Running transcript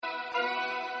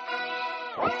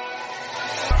Good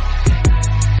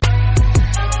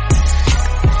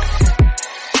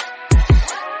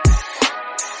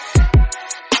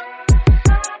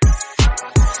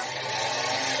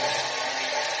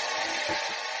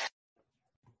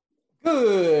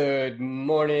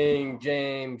morning,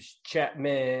 James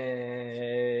Chapman.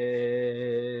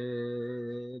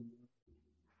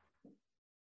 I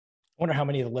wonder how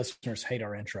many of the listeners hate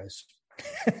our intros.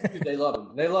 Dude, they love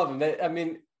them. They love them.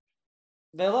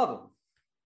 They love them.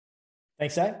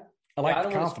 Think so? I like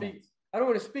the confidence. I don't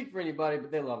want to speak for anybody,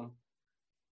 but they love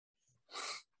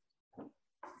them.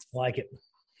 Like it.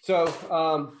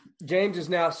 So James is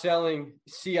now selling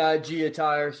CIG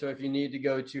attire. So if you need to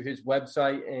go to his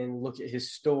website and look at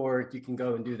his store, you can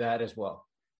go and do that as well.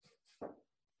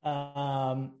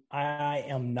 I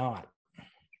am not.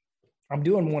 I'm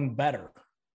doing one better.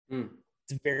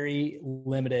 It's a very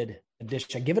limited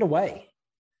edition. I give it away.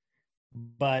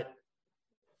 But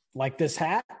like this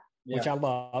hat, which I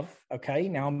love. Okay,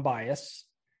 now I'm biased.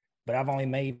 But I've only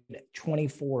made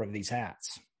 24 of these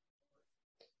hats.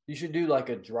 You should do like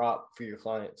a drop for your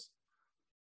clients.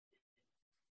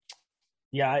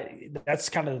 Yeah, that's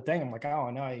kind of the thing. I'm like,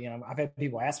 oh, no, I've had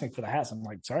people ask me for the hats. I'm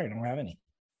like, sorry, I don't have any.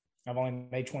 I've only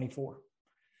made 24.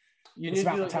 It's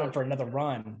about time for another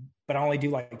run, but I only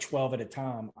do like 12 at a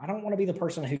time. I don't want to be the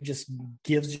person who just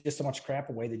gives just so much crap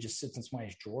away that just sits in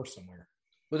somebody's drawer somewhere.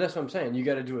 Well, that's what I'm saying. You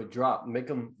got to do a drop, make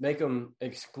them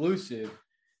exclusive.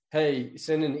 Hey,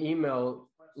 send an email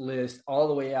list all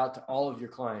the way out to all of your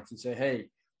clients and say, hey,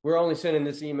 we're only sending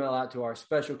this email out to our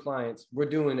special clients. We're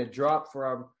doing a drop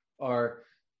for our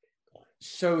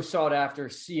so sought after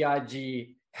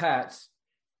CIG hats.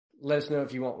 Let us know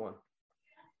if you want one.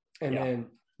 And then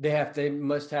they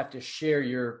must have to share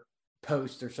your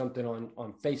post or something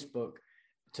on Facebook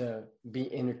to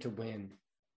be entered to win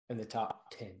in the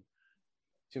top 10.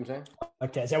 See what I'm saying?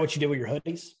 Okay. Is that what you do with your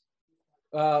hoodies?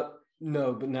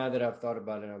 No, but now that I've thought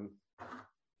about it,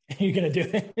 You're going to do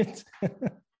it?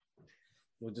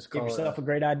 We'll just give yourself a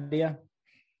great idea.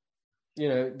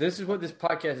 This is what this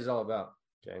podcast is all about,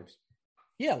 James.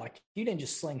 Yeah, like you didn't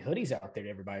just sling hoodies out there to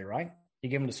everybody, right? You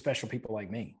give them to special people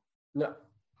like me. No.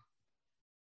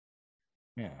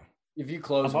 Yeah. If you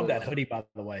close, I love that hoodie, by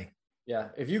the way. Yeah,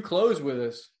 if you close with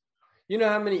us, you know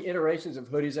how many iterations of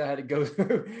hoodies I had to go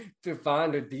through to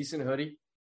find a decent hoodie?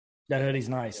 That hoodie's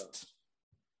nice.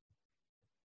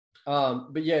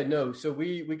 But yeah, no. So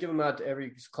we give them out to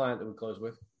every client that we close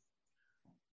with.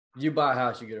 You buy a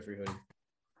house, you get a free hoodie.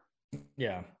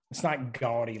 Yeah, it's not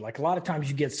gaudy. Like a lot of times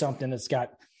you get something that's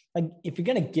got, like if you're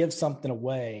going to give something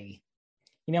away,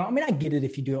 I get it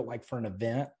if you do it like for an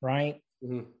event, right?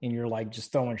 Mm-hmm. And you're like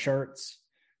just throwing shirts.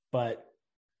 But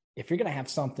if you're going to have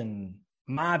something,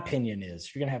 my opinion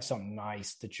is you're going to have something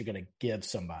nice that you're going to give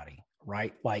somebody,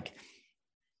 right? Like,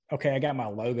 okay, I got my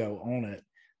logo on it,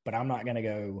 but I'm not going to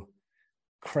go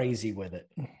crazy with it.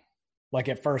 Like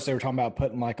at first they were talking about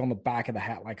putting like on the back of the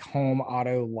hat, like home,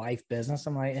 auto, life, business.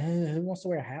 I'm like, who wants to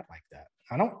wear a hat like that?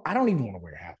 I don't even want to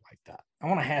wear a hat like that. I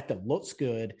want a hat that looks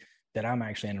good that I'm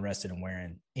actually interested in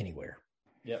wearing anywhere.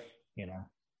 Yep.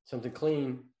 Something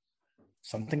clean.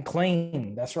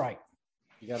 That's right.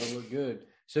 You got to look good.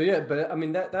 So yeah, but I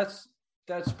mean, that's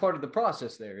part of the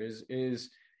process there is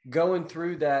going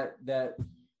through that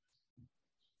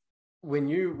when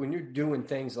you're doing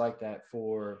things like that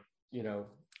for,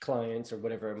 clients or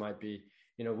whatever it might be,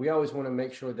 we always want to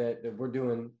make sure that we're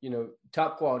doing,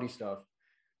 top quality stuff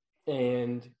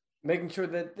and making sure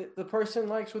that the person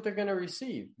likes what they're going to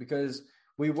receive, because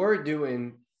we were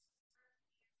doing,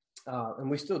 and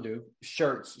we still do,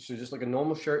 shirts. So just like a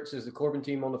normal shirt says the Corbin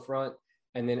team on the front,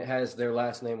 and then it has their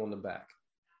last name on the back,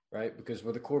 right? Because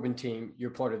we're the Corbin team, you're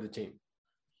part of the team,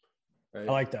 right?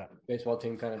 I like that. Baseball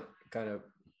team kind of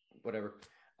whatever.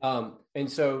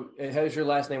 And so it has your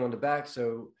last name on the back.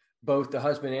 So both the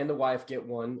husband and the wife get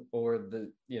one, or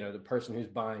the person who's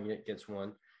buying it gets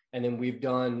one. And then we've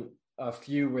done a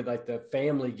few where like the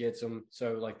family gets them.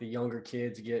 So like the younger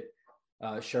kids get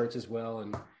shirts as well.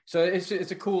 And so it's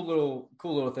a cool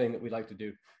little thing that we like to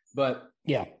do. But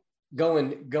yeah,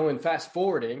 going fast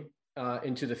forwarding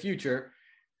into the future,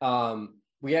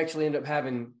 we actually end up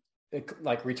having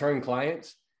like return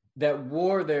clients that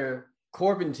wore their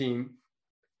Corbin team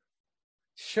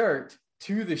shirt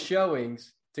to the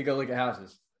showings to go look at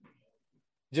houses,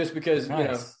 just because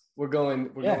nice. we're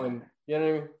going, you know what I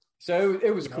mean? So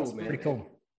it was cool, man. Pretty cool.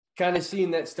 Kind of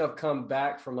seeing that stuff come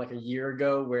back from like a year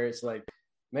ago, where it's like,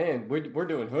 man, we're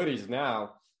doing hoodies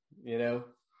now,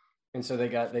 and so they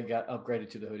got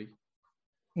upgraded to the hoodie.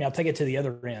 Now I'll take it to the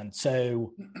other end.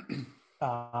 So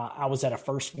I was at a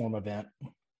First Form event.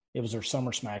 It was their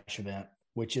Summer Smash event.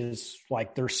 which is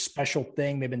like their special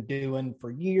thing they've been doing for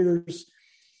years.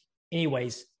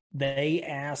 Anyways, they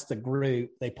asked the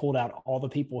group, they pulled out all the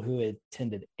people who had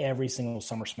attended every single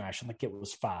Summer Smash. I think it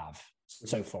was 5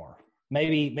 so far.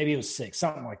 Maybe it was 6,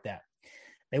 something like that.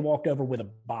 They walked over with a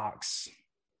box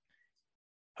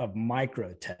of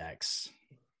microtex.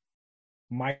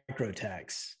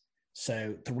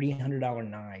 So $300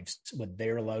 knives with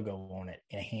their logo on it,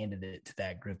 and handed it to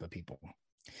that group of people.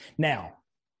 Now,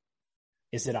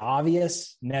 is it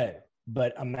obvious? No.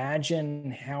 But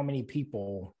imagine how many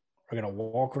people are going to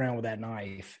walk around with that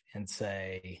knife and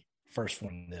say, first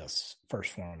form this,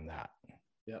 first form that.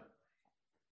 Yep.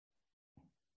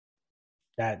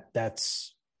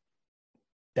 That's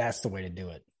the way to do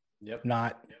it. Yep.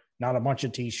 Not a bunch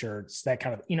of t-shirts, that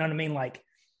kind of, you know what I mean? Like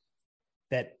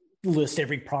that list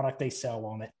every product they sell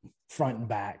on it, front and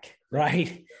back,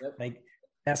 right? Yep. Like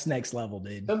that's next level,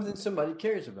 dude. Something somebody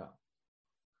cares about.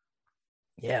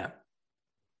 Yeah.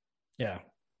 So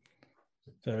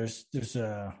there's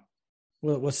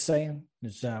what's the saying?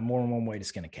 There's more than one way to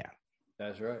skin a cat.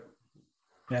 That's right.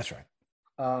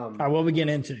 All right, what we get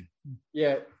into?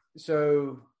 Yeah.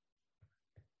 So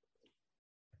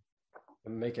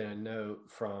I'm making a note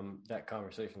from that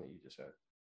conversation that you just had.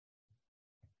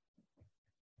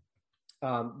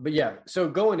 But yeah, so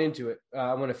going into it,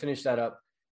 I want to finish that up.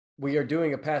 We are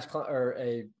doing a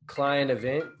client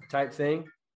event type thing.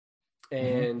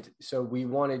 And so we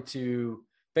wanted to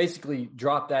basically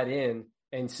drop that in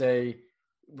and say,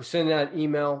 we're sending out an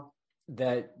email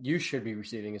that you should be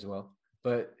receiving as well,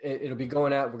 but it'll be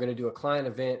going out. We're going to do a client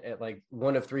event at like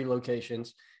one of 3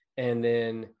 locations. And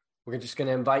then we're just going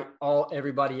to invite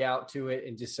everybody out to it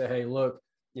and just say, hey, look,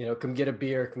 come get a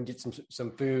beer, come get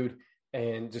some food,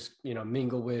 and just,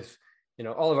 mingle with,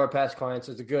 all of our past clients.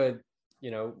 It's a good,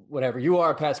 whatever. You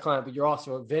are a past client, but you're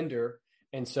also a vendor.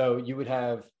 And so you would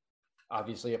have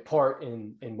obviously a part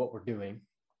in what we're doing,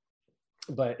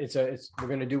 but we're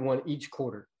going to do one each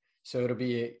quarter. So it'll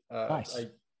be nice. a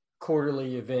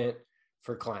quarterly event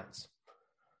for clients.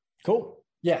 Cool.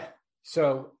 Yeah.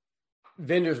 So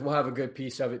vendors will have a good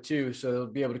piece of it too. So they'll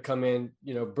be able to come in,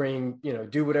 bring,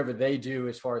 do whatever they do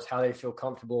as far as how they feel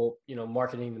comfortable,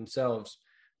 marketing themselves.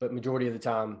 But majority of the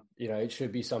time, it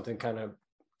should be something kind of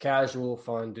casual,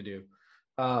 fun to do.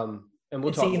 And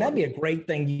we'll talk. That'd be a great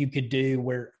thing you could do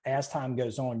where as time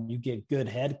goes on, you get good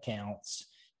head counts,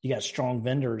 you got strong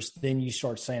vendors, then you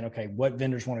start saying, okay, what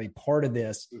vendors want to be part of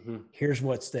this? Here's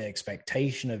what's the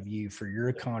expectation of you for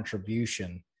your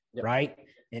contribution, right?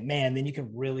 And man, then you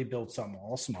can really build something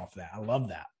awesome off of that. I love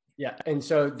that. Yeah. And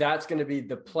so that's going to be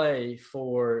the play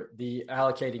for the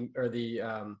allocating or the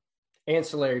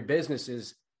ancillary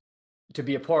businesses to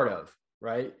be a part of,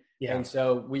 right? Yeah. And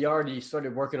so we already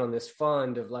started working on this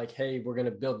fund of like, hey, we're going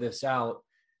to build this out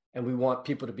and we want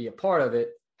people to be a part of it.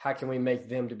 How can we make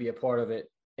them to be a part of it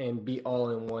and be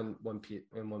all in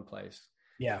one place?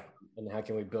 Yeah. And how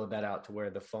can we build that out to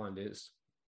where the fund is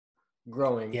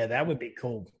growing? Yeah, that would be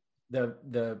cool.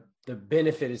 The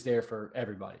benefit is there for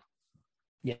everybody.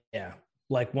 Yeah.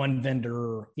 Like one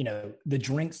vendor, the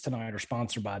drinks tonight are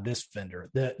sponsored by this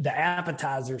vendor. The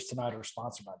appetizers tonight are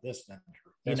sponsored by this vendor.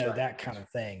 Right. That kind of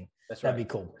thing. That's right. That'd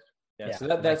be cool. Yeah. So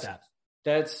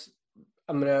that's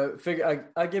I'm going to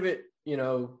figure, I give it,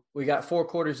 we got 4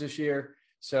 quarters this year.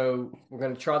 So we're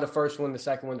going to try the first one, the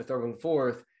second one, the third one, the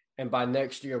fourth. And by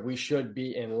next year, we should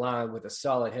be in line with a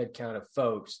solid head count of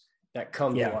folks that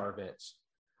come to our events.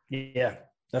 Yeah.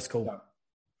 That's cool.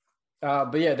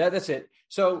 But yeah, that's it.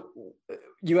 So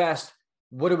you asked,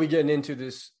 what are we getting into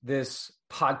this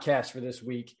podcast for this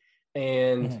week?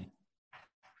 And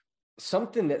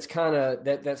something that's kind of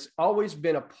that's always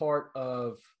been a part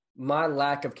of my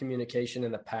lack of communication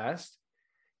in the past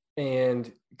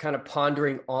and kind of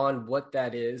pondering on what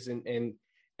that is. And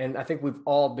I think we've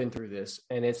all been through this,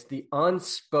 and it's the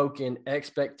unspoken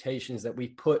expectations that we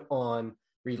put on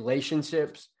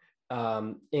relationships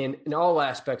in all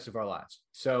aspects of our lives.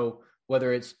 So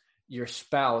whether it's your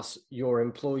spouse, your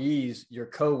employees, your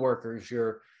coworkers,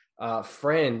 your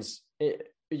friends,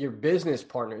 your business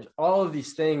partners, all of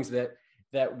these things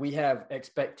that we have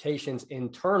expectations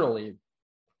internally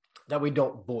that we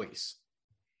don't voice.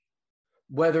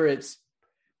 Whether it's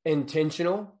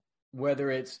intentional, whether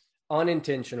it's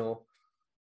unintentional,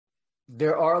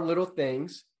 there are little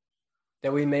things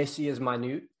that we may see as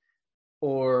minute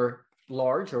or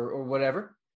large or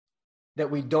whatever that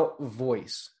we don't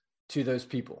voice to those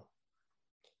people.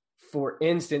 For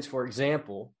instance, for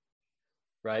example,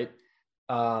 right?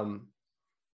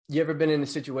 You ever been in a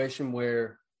situation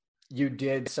where you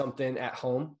did something at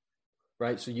home,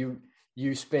 right? So you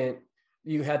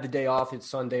had the day off, it's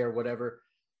Sunday or whatever,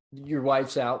 your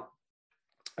wife's out,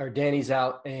 or Danny's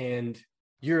out and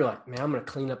you're like, man, I'm going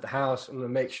to clean up the house. I'm going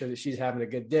to make sure that she's having a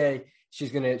good day.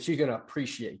 She's going to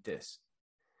appreciate this.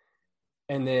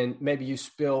 And then maybe you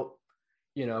spill,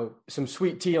 some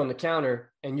sweet tea on the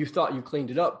counter and you thought you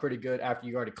cleaned it up pretty good after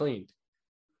you already cleaned.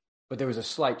 But there was a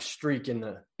slight streak in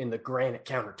the granite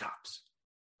countertops.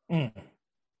 And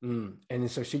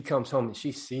so she comes home and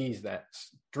she sees that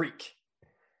streak.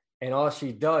 And all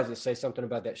she does is say something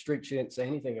about that streak. She didn't say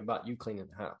anything about you cleaning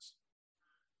the house.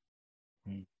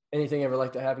 Anything ever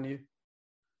like that happen to you?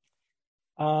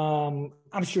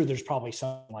 I'm sure there's probably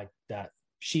something like that.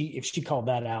 If she called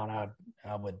that out,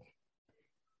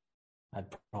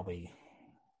 I'd probably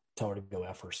tell her to go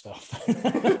F her stuff.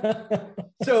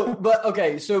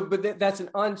 But that's an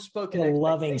unspoken, in a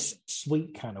loving,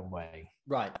 sweet kind of way.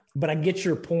 Right. But I get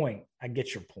your point.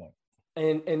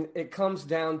 And it comes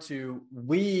down to,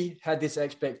 we had this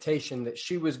expectation that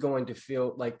she was going to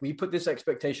feel like, we put this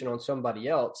expectation on somebody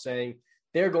else saying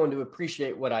they're going to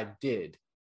appreciate what I did.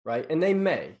 Right. And they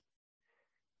may,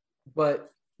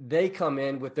 but they come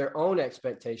in with their own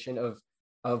expectation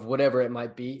of whatever it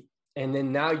might be. And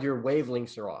then now your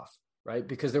wavelengths are off, right?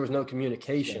 Because there was no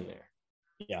communication there.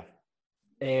 Yeah.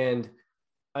 And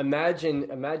imagine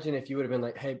if you would have been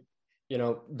like, hey,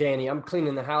 Danny, I'm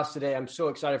cleaning the house today. I'm so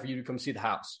excited for you to come see the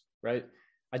house, right?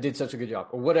 I did such a good job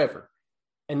or whatever.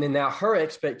 And then now her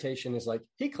expectation is like,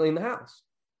 he cleaned the house,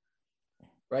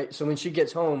 right? So when she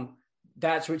gets home,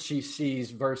 that's what she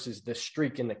sees versus the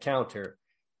streak in the counter.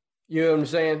 You know what I'm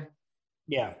saying?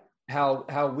 Yeah.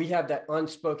 How we have that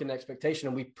unspoken expectation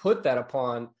and we put that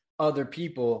upon other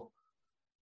people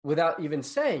without even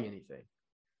saying anything.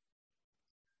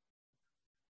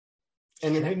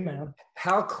 And then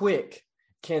how quick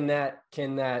can that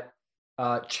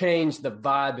change the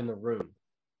vibe in the room?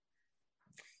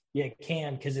 Yeah, it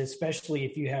can, because especially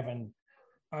if you have an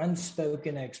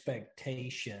unspoken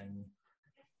expectation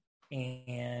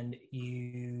and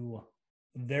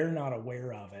they're not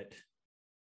aware of it.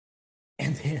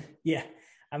 And then,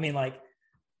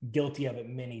 guilty of it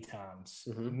many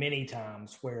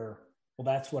times where, well,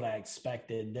 that's what I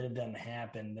expected. Then it doesn't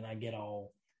happen. Then I get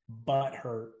all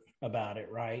butthurt about it.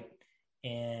 Right.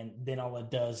 And then all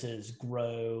it does is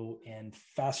grow and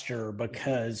fester,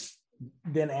 because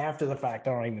then after the fact,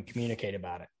 I don't even communicate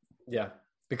about it. Yeah.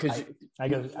 Because I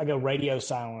go radio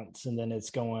silence, and then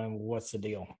it's going, what's the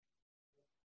deal?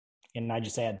 And I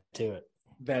just add to it.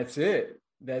 That's it.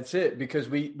 Because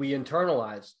we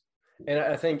internalize. And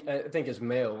I think as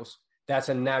males, that's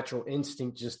a natural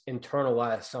instinct, just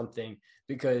internalize something,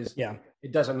 because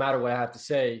it doesn't matter what I have to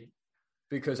say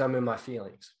because I'm in my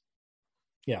feelings.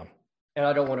 Yeah. And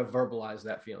I don't want to verbalize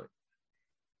that feeling.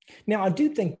 Now, I do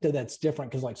think that's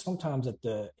different, because like sometimes at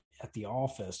the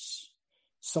office,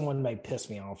 someone may piss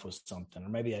me off with something, or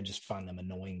maybe I just find them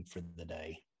annoying for the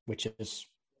day, which is,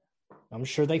 I'm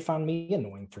sure they find me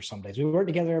annoying for some days. We work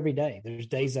together every day. There's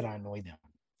days that I annoy them.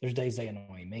 There's days they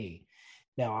annoy me.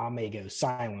 Now, I may go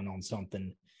silent on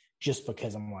something just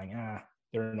because I'm like,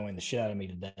 they're annoying the shit out of me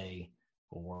today,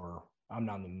 or I'm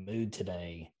not in the mood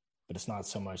today, but it's not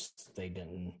so much that they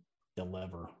didn't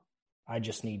deliver. I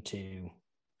just need to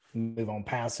move on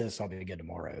past this. I'll be good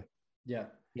tomorrow. Yeah.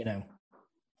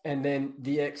 And then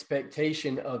the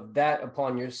expectation of that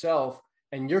upon yourself,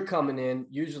 and you're coming in,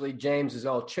 usually James is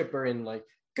all chipper and like,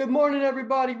 good morning,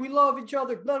 everybody. We love each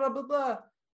other, blah, blah, blah, blah,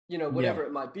 whatever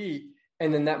it might be.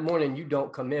 And then that morning you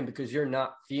don't come in because you're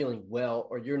not feeling well,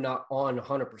 or you're not on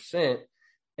 100%.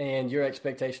 And your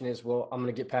expectation is, well, I'm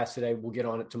going to get past today. We'll get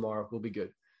on it tomorrow. We'll be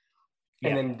good.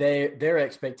 Yeah. And then their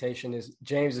expectation is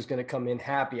James is going to come in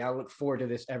happy. I look forward to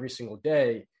this every single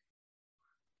day.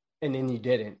 And then you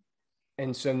didn't.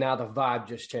 And so now the vibe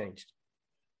just changed.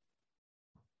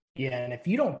 Yeah. And if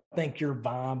you don't think your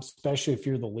vibe, especially if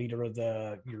you're the leader of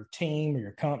your team or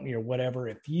your company or whatever,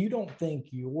 if you don't think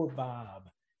your vibe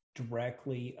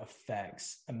directly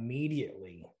affects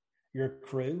immediately your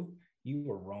crew, you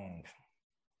were wrong.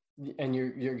 And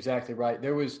you're exactly right.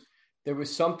 There was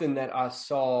something that I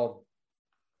saw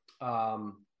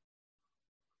on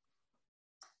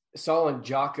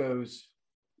Jocko's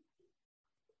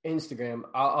Instagram.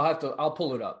 I'll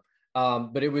pull it up.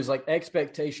 But it was like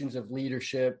expectations of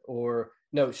leadership, or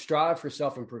no, strive for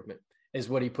self-improvement is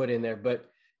what he put in there. But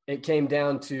it came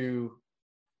down to,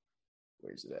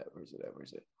 where's it at?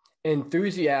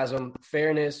 Enthusiasm,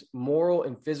 fairness, moral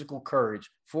and physical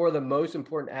courage, four of the most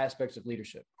important aspects of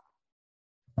leadership.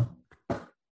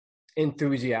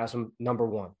 Enthusiasm, number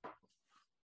one.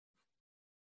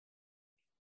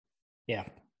 Yeah.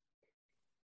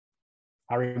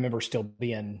 I remember still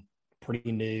being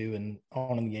pretty new and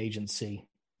on in the agency,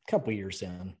 a couple of years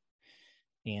in.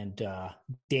 and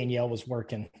Danielle was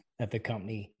working at the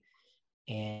company,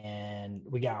 and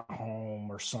we got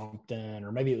home or something,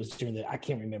 or maybe it was during I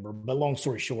can't remember, but long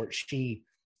story short,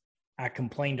 I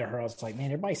complained to her. I was like, man,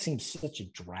 everybody seems such a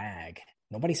drag.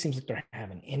 Nobody seems like they're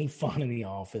having any fun in the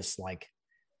office. Like,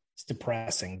 it's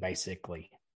depressing, basically.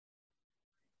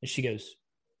 And she goes,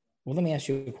 well, let me ask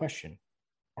you a question.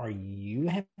 Are you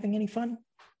having any fun?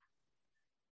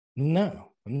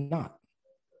 No, I'm not.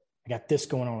 I got this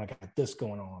going on. I got this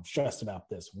going on. I'm stressed about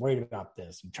this. I'm worried about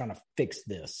this. I'm trying to fix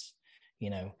this,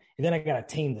 and then I got a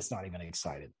team that's not even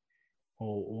excited.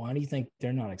 Well, why do you think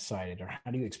they're not excited? Or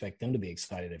how do you expect them to be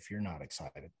excited if you're not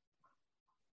excited?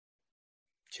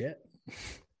 Shit.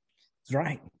 That's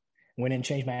right. Went in and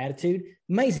changed my attitude.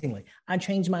 Amazingly, I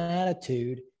changed my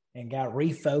attitude and got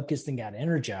refocused and got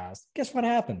energized. Guess what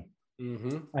happened?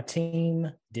 Mm-hmm. My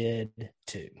team did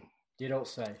too. You don't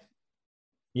say.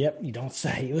 Yep, you don't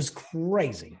say. It was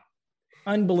crazy.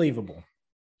 Unbelievable.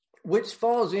 Which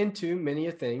falls into many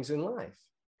of things in life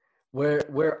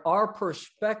where our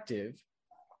perspective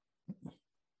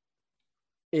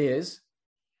is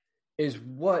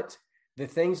what the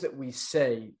things that we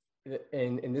say,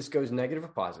 and this goes negative or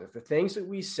positive, the things that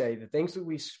we say, the things that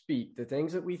we speak, the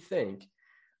things that we think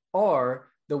are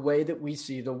the way that we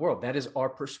see the world. That is our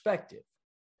perspective.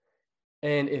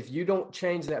 And if you don't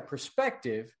change that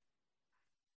perspective,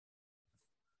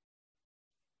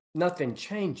 nothing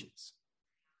changes.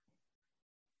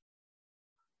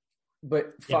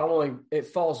 But it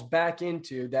falls back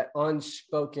into that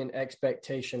unspoken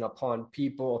expectation upon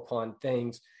people, upon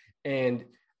things. And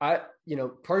I,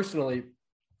 personally,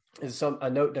 is a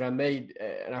note that I made,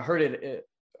 and I heard it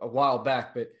a while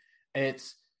back, but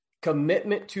it's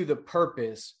commitment to the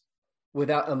purpose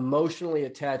without emotionally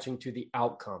attaching to the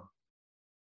outcome.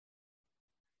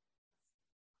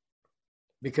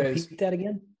 Because repeat that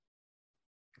again.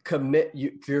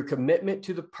 Your commitment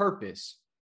to the purpose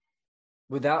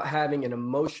without having an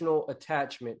emotional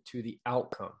attachment to the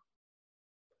outcome.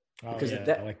 Because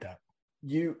I like that.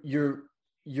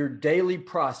 Your daily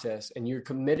process, and you're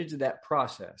committed to that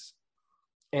process.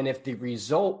 And if the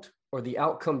result or the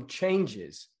outcome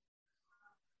changes,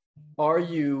 are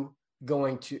you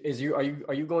going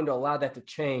to allow that to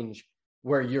change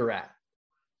where you're at?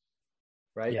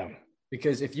 Right? Yeah.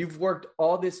 Because if you've worked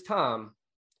all this time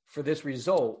for this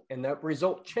result and that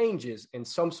result changes in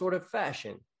some sort of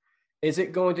fashion, is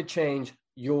it going to change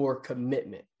your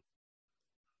commitment?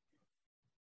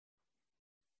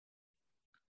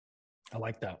 I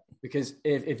like that. Because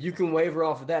if you can waver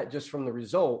off of that just from the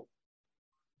result,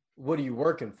 what are you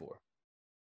working for?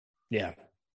 Yeah.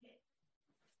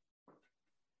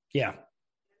 Yeah.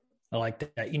 I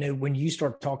like that. When you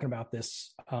start talking about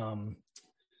this,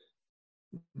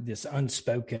 this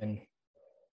unspoken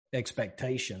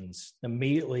expectations,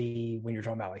 immediately when you're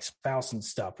talking about like spouse and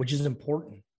stuff, which is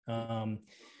important. I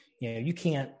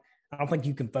don't think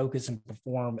you can focus and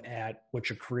perform at what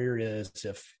your career is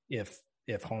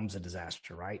if home's a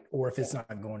disaster, right? Or if it's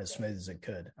not going as smooth as it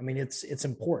could. I mean, it's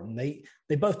important.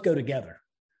 They both go together,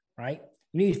 right?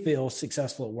 You need to feel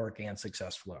successful at work and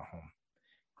successful at home.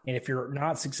 And if you're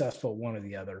not successful at one or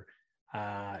the other,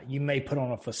 you may put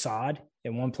on a facade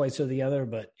in one place or the other,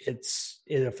 but it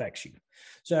affects you.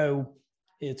 So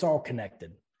it's all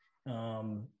connected.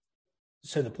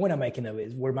 So the point I'm making though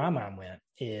is where my mind went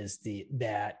is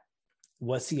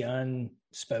what's the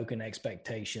unspoken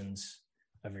expectations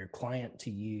of your client to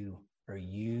you, or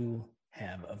you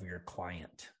have of your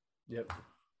client. Yep.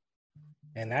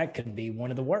 And that could be one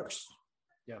of the worst.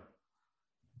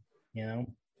 Yeah.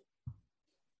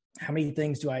 How many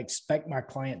things do I expect my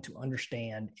client to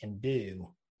understand and do,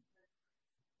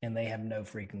 and they have no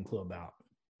freaking clue about?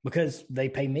 Because they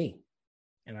pay me,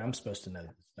 and I'm supposed to know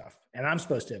this stuff, and I'm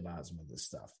supposed to advise them of this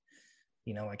stuff.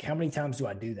 How many times do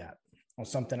I do that on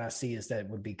something I see as that it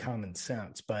would be common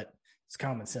sense, but it's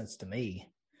common sense to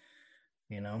me,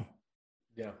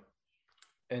 Yeah.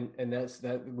 And that's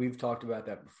that. We've talked about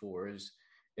that before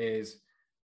is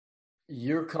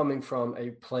you're coming from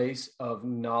a place of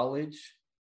knowledge.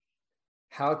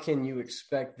 How can you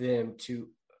expect them to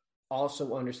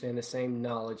also understand the same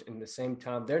knowledge and the same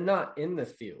time? They're not in the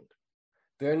field.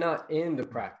 They're not in the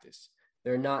practice.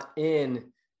 They're not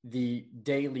in the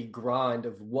daily grind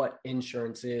of what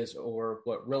insurance is or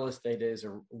what real estate is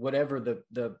or whatever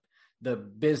the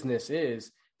business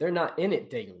is. They're not in it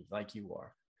daily like you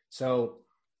are. So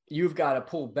you've got to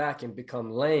pull back and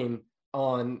become lame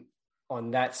on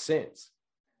that sense.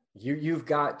 You've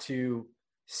got to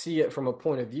see it from a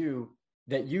point of view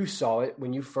that you saw it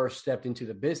when you first stepped into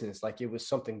the business, like it was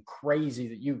something crazy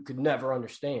that you could never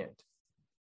understand.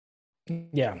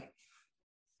 Yeah.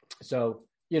 So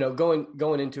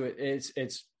going into it,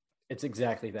 it's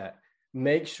exactly that.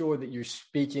 Make sure that you're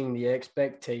speaking the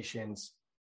expectations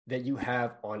that you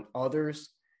have on others,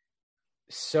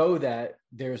 so that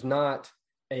there's not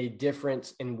a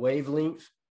difference in wavelength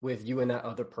with you and that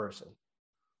other person.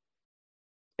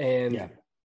 And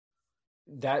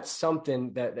that's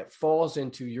something that falls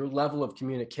into your level of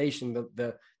communication,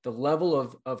 the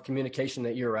level of communication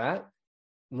that you're at.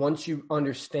 Once you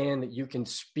understand that you can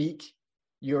speak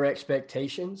your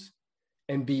expectations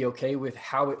and be okay with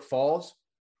how it falls,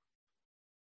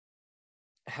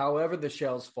 however the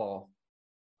shells fall,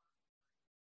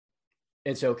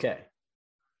 it's okay.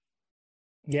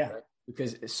 Yeah. Right?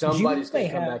 Because somebody's going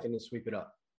to come back and sweep it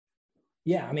up.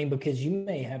 Yeah. I mean, because you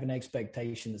may have an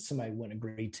expectation that somebody wouldn't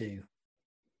agree to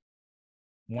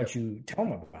once you tell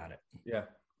them about it. Yeah.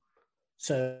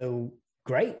 So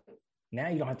great. Now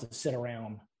you don't have to sit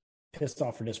around pissed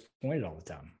off or disappointed all the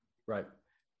time. Right.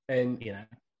 And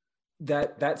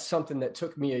that's something that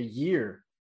took me a year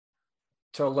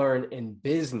to learn in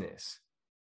business,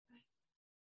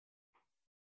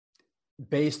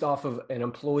 based off of an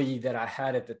employee that I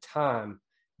had at the time,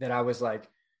 that I was like,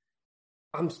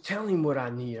 I'm telling him what I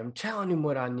need. I'm telling him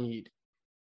what I need.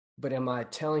 But am I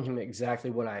telling him exactly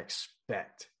what I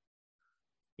expect?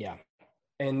 Yeah.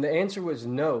 And the answer was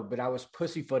no, but I was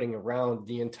pussyfooting around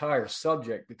the entire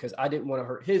subject because I didn't want to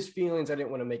hurt his feelings. I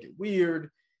didn't want to make it weird,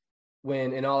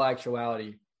 when in all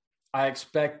actuality, I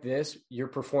expect this, you're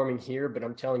performing here, but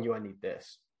I'm telling you I need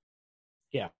this.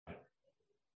 Yeah.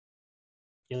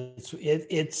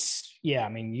 It's I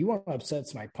mean, you want to upset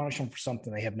somebody, punish them for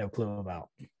something they have no clue about.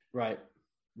 Right.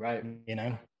 Right.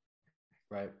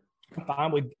 Right. I'm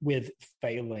fine with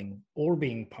failing or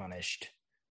being punished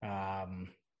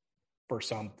for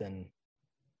something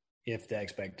if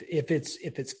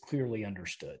it's clearly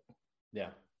understood. Yeah.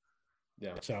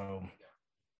 Yeah. So,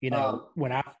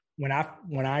 when I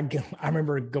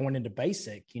remember going into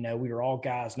basic, we were all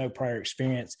guys, no prior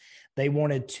experience. They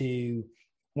wanted to,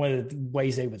 one of the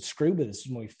ways they would screw with us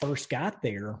when we first got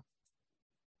there,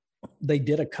 they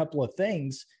did a couple of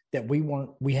things that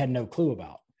we had no clue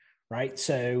about. Right.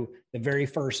 So the very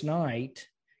first night,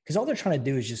 because all they're trying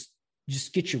to do is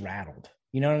just get you rattled.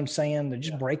 You know what I'm saying? They're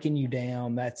just breaking you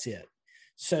down. That's it.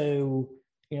 So,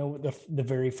 the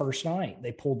very first night,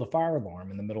 they pulled the fire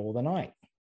alarm in the middle of the night,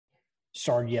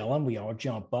 started yelling. We all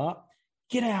jump up,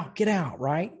 get out,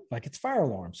 right? Like it's fire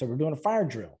alarm. So we're doing a fire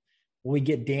drill. We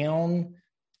get down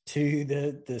to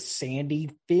the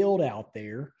sandy field out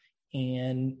there,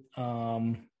 and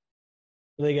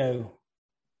they go,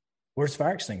 "Where's the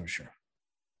fire extinguisher?"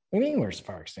 What do you mean, where's the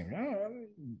fire extinguisher?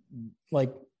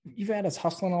 Like, you've had us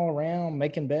hustling all around,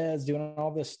 making beds, doing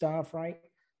all this stuff, right?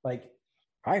 Like,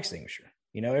 fire extinguisher.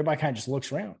 Everybody kind of just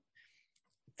looks around.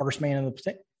 First man in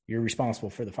the, you're responsible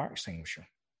for the fire extinguisher.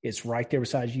 It's right there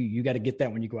beside you. You got to get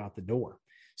that when you go out the door.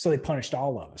 So they punished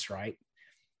all of us, right?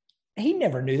 He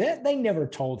never knew that. They never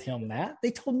told him that.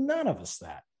 They told none of us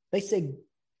that. They said,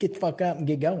 get the fuck up and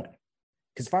get going,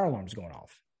 because the fire alarm's going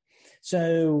off.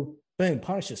 So boom,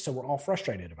 punished us. So we're all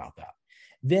frustrated about that.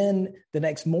 Then the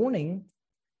next morning,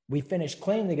 we finished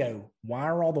cleaning. They go, why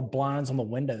are all the blinds on the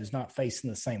windows not facing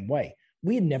the same way?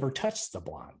 We had never touched the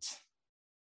blinds.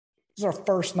 This was our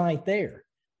first night there.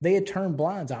 They had turned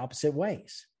blinds opposite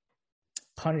ways.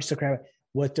 Punished the crap.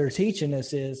 What they're teaching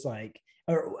us is like,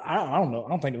 or I don't know. I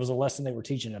don't think it was a lesson they were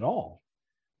teaching at all.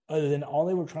 Other than all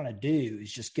they were trying to do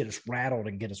is just get us rattled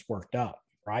and get us worked up,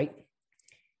 right?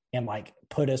 And like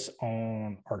put us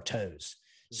on our toes.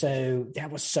 So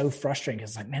that was so frustrating,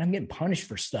 because like, man, I'm getting punished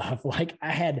for stuff like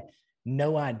I had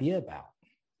no idea about.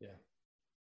 Yeah.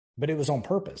 But it was on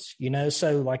purpose,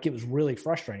 So like, it was really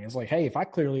frustrating. It's like, hey, if I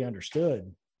clearly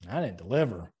understood, I didn't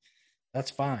deliver, that's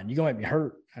fine. You're going to make me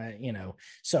hurt,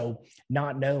 So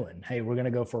not knowing, hey, we're going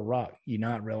to go for a rock, you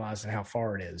not realizing how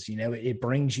far it is, it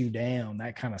brings you down,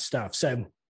 that kind of stuff. So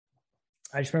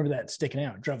I just remember that sticking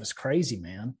out. It drove us crazy,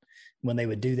 man, when they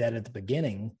would do that at the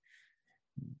beginning,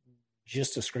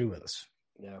 just to screw with us.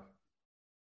 Yeah.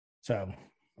 So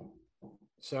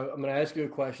I'm going to ask you a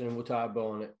question, and we'll tie a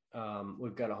bow on it.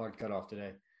 We've got a hard cutoff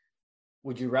today.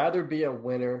 Would you rather be a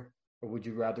winner, or would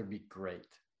you rather be great?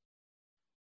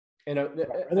 And I'd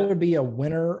rather be a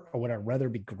winner, or would I rather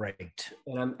be great?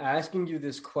 And I'm asking you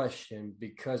this question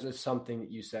because of something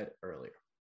that you said earlier.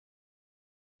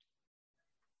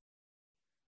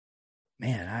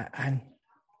 Man,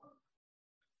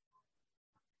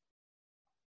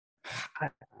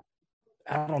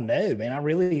 I don't know, man. I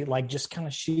really like just kind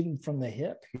of shooting from the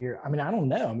hip here. I mean, I don't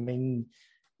know. I mean,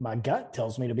 my gut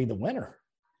tells me to be the winner.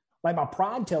 Like, my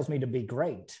pride tells me to be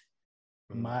great.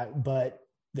 But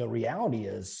the reality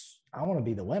is I want to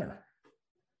be the winner.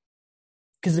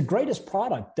 because the greatest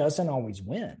product doesn't always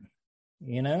win,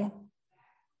 you know?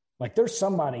 Like there's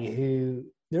somebody who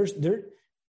the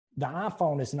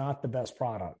iPhone is not the best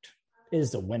product. It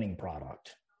is the winning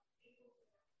product.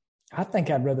 I think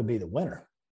I'd rather be the winner.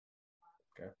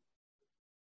 Okay.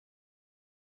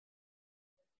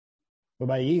 What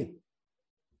about you?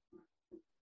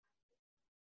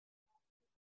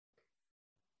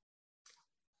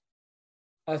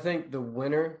 I think the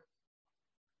winner,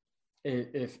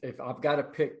 if I've got to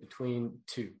pick between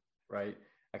two, right?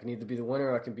 I can either be the winner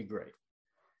or I can be great.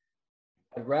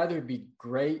 I'd rather be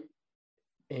great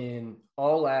in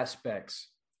all aspects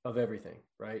of everything,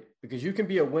 right? Because you can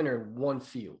be a winner in one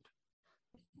field,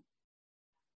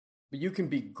 but you can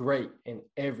be great in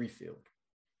every field,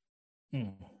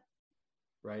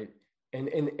 right? And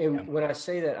when I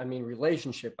say that, I mean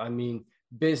relationship, I mean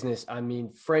business, I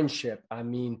mean friendship, I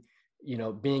mean, you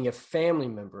know, being a family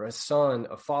member, a son,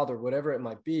 a father, whatever it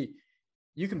might be.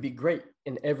 You can be great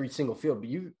in every single field,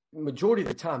 but majority of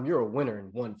the time you're a winner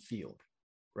in one field,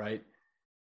 right?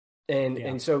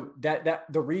 And so that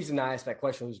the reason I asked that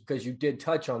question was because you did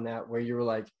touch on that, where you were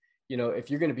like, you know, if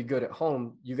you're going to be good at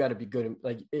home, you got to be good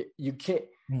you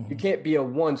can't be a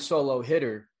one solo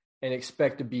hitter and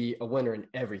expect to be a winner in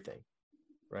everything,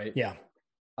 right? Yeah.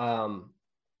 And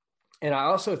I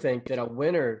also think that a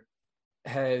winner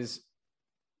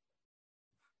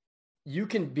you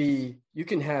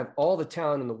can have all the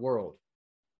talent in the world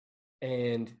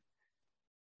and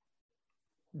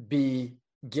be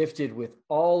gifted with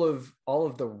all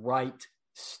of the right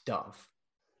stuff,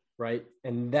 right?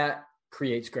 And that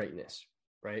creates greatness,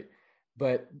 right?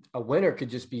 But a winner could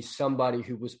just be somebody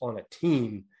who was on a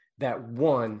team that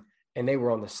won and they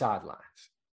were on the sidelines.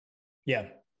 Yeah.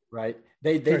 Right.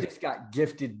 They just got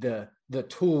gifted the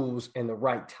tools and the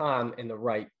right time and the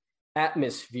right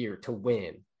atmosphere to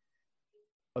win.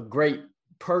 A great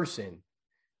person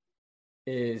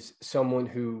is someone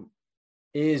who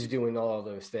is doing all of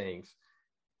those things.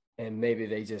 And maybe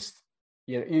they just,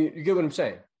 you get what I'm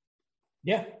saying?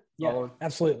 Yeah. Yeah.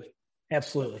 Absolutely.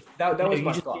 Absolutely. That was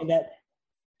my thought.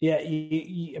 Yeah.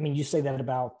 I mean, you say that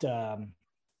about,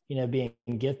 being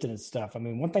gifted and stuff. I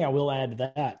mean, one thing I will add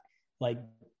to that, like,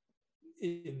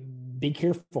 be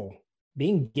careful.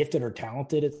 Being gifted or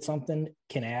talented at something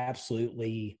can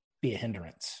absolutely be a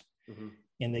hindrance. Mm-hmm.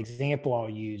 And the example I'll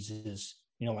use is,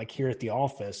 like here at the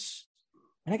office,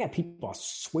 and I got people, I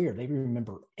swear, they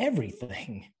remember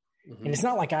everything. Mm-hmm. And it's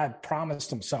not like I promised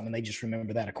them something and they just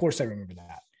remember that. Of course they remember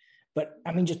that. But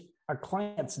I mean, just our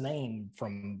client's name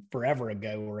from forever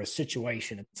ago or a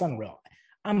situation, it's unreal.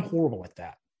 I'm horrible at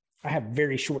that. I have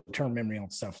very short-term memory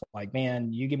on stuff. Like,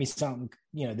 man, you give me something,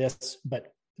 this, but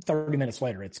 30 minutes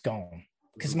later, it's gone.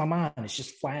 Because my mind is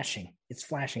just flashing. It's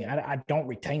flashing. I don't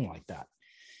retain like that.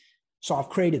 So I've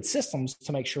created systems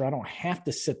to make sure I don't have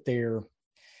to sit there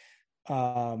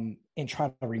and try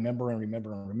to remember.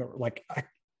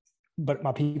 But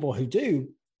my people who do,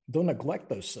 they'll neglect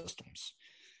those systems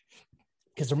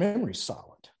because their memory's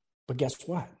solid. But guess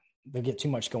what? They get too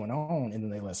much going on and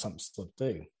then they let something slip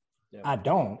through. Yeah. I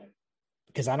don't,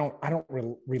 because I don't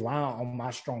rely on my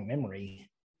strong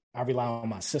memory. I rely on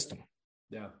my system.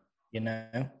 Yeah.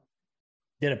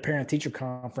 Did a parent-teacher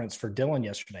conference for Dylan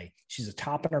yesterday. She's a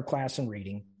top in her class in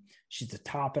reading. She's the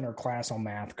top in her class on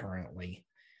math currently.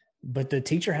 But the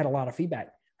teacher had a lot of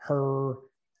feedback. Her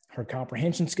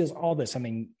comprehension skills, all this. I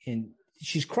mean, and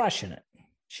she's crushing it.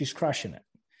 She's crushing it.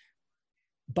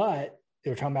 But they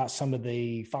were talking about some of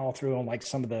the follow through on like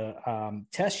some of the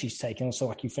tests she's taken. So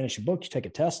like you finish a book, you take a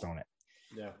test on it.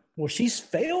 Yeah. Well, she's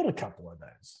failed a couple of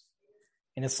those.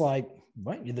 And it's like,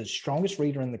 what? You're the strongest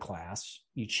reader in the class.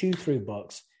 You chew through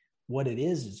books. What it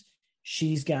is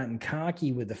she's gotten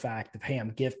cocky with the fact that, hey,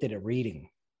 I'm gifted at reading.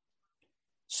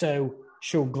 So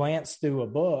she'll glance through a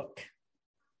book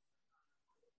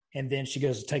and then she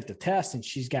goes to take the test and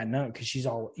she's got none because she's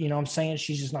all, what I'm saying?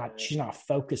 She's not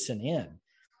focusing in.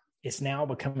 It's now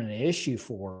becoming an issue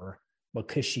for her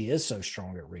because she is so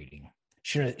strong at reading.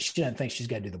 She doesn't think she's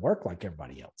got to do the work like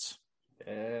everybody else.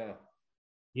 Yeah.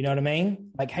 You know what I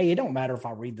mean? Like, hey, it don't matter if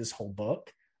I read this whole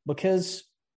book because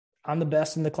I'm the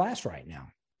best in the class right now.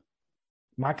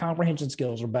 My comprehension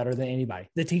skills are better than anybody.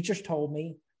 The teachers told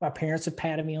me, my parents have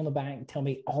patted me on the back and tell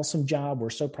me, awesome job.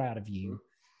 We're so proud of you.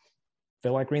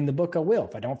 Feel like reading the book, I will.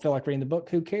 If I don't feel like reading the book,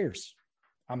 who cares?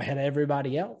 I'm ahead of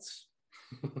everybody else.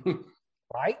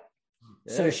 Right?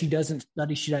 Yeah. So she doesn't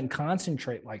study. She doesn't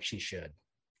concentrate like she should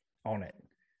on it.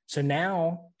 So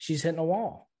now she's hitting a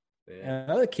wall. Yeah.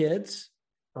 And other kids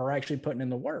are actually putting in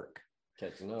the work.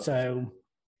 Catching up. So,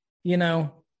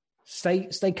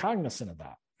 stay cognizant of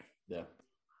that. Yeah.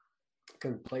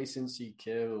 Complacency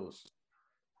kills.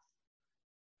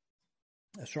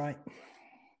 That's right.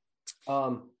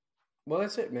 Well,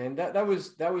 that's it, man. That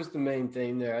was the main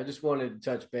thing there. I just wanted to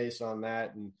touch base on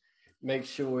that and make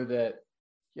sure that,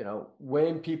 you know,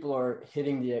 when people are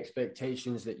hitting the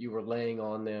expectations that you were laying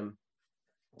on them,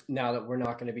 now that we're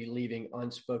not going to be leaving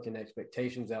unspoken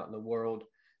expectations out in the world,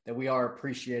 that we are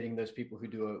appreciating those people who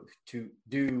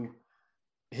do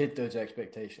hit those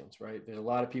expectations, right? There's a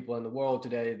lot of people in the world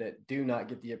today that do not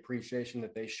get the appreciation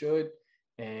that they should.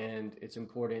 And it's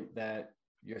important that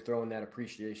you're throwing that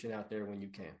appreciation out there when you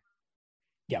can.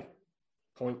 Yeah.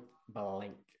 Point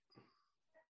blank.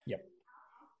 Yep.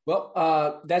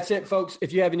 Well, that's it, folks.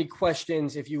 If you have any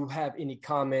questions, if you have any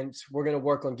comments, we're going to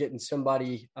work on getting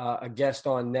somebody, a guest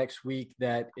on next week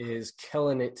that is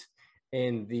killing it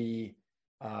in the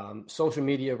social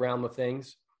media realm of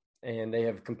things. And they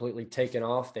have completely taken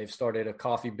off. They've started a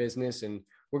coffee business, and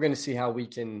we're going to see how we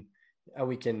can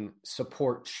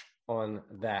support on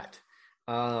that.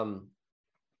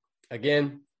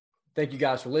 Again, thank you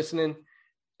guys for listening.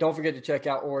 Don't forget to check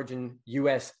out Origin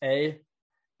USA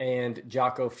and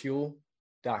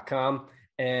JockoFuel.com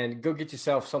and go get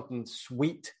yourself something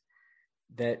sweet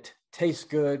that tastes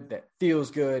good, that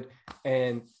feels good,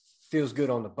 and feels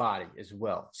good on the body as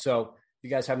well. So if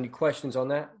you guys have any questions on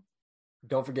that,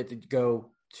 don't forget to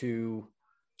go to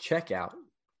checkout,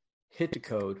 hit the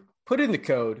code, put in the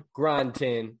code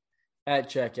GRIND10 at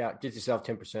checkout, get yourself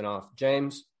 10% off.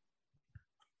 James,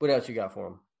 what else you got for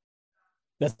them?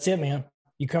 That's it, man.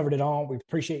 You covered it all. We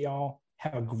appreciate y'all.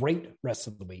 Have a great rest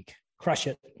of the week. Crush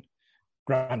it.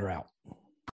 Grinder out.